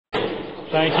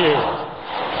Thank you.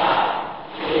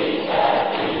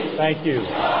 Thank you.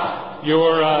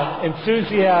 Your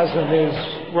enthusiasm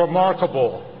is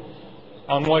remarkable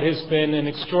on what has been an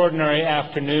extraordinary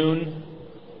afternoon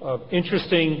of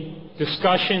interesting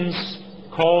discussions,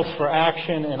 calls for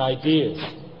action, and ideas.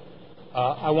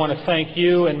 I want to thank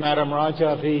you and Madam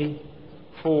Rajavi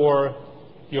for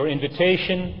your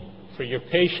invitation, for your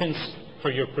patience, for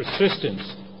your persistence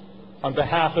on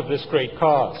behalf of this great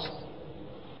cause.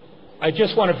 I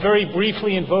just want to very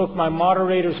briefly invoke my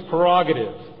moderator's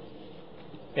prerogative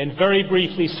and very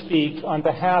briefly speak on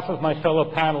behalf of my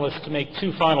fellow panelists to make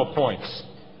two final points.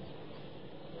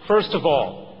 First of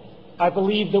all, I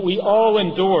believe that we all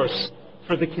endorse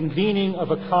for the convening of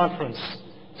a conference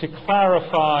to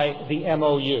clarify the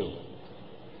MOU.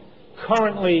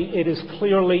 Currently, it is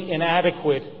clearly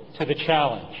inadequate to the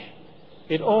challenge.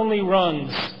 It only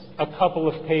runs a couple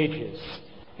of pages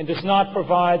and does not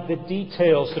provide the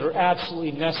details that are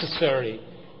absolutely necessary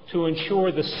to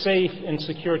ensure the safe and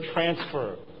secure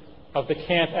transfer of the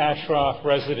Camp Ashraf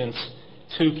residents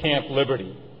to Camp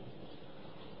Liberty.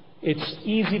 It's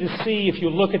easy to see if you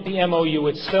look at the MOU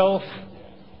itself.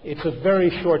 It's a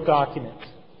very short document.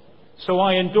 So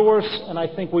I endorse, and I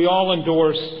think we all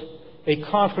endorse, a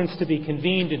conference to be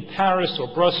convened in Paris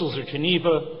or Brussels or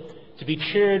Geneva, to be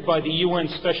chaired by the UN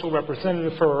Special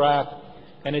Representative for Iraq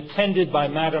and attended by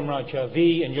Madam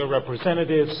Rajavi and your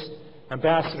representatives,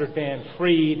 Ambassador Dan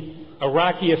Fried,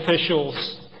 Iraqi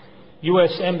officials,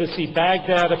 U.S. Embassy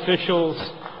Baghdad officials,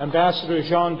 Ambassador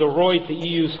Jean de Ruyt, the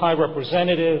EU's High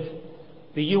Representative,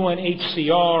 the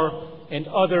UNHCR, and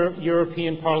other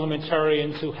European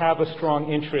parliamentarians who have a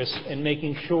strong interest in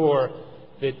making sure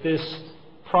that this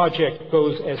project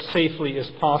goes as safely as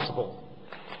possible.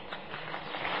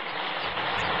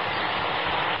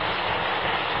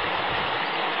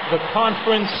 The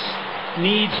conference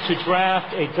needs to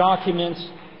draft a document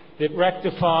that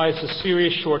rectifies the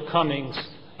serious shortcomings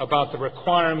about the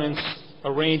requirements,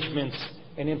 arrangements,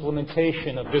 and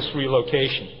implementation of this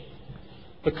relocation.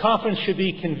 The conference should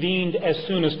be convened as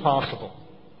soon as possible.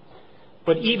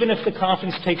 But even if the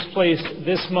conference takes place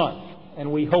this month,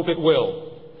 and we hope it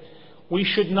will, we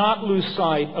should not lose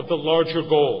sight of the larger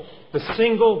goal. The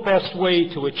single best way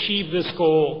to achieve this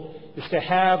goal is to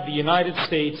have the United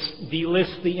States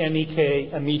delist the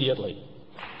MEK immediately.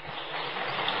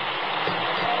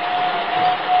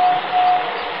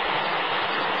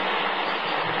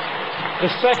 The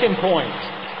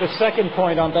second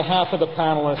point on behalf of the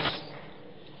panelists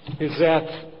is that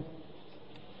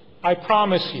I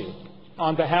promise you,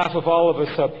 on behalf of all of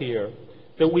us up here,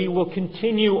 that we will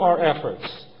continue our efforts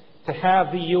to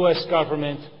have the U.S.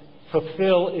 government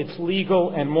fulfill its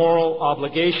legal and moral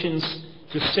obligations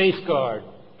to safeguard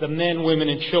the men, women,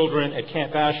 and children at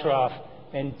Camp Ashraf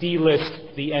and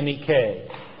delist the MEK.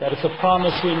 That is a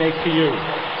promise we make to you.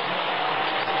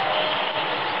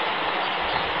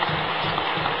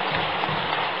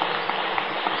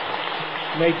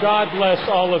 May God bless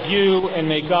all of you, and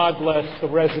may God bless the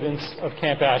residents of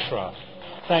Camp Ashraf.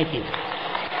 Thank you.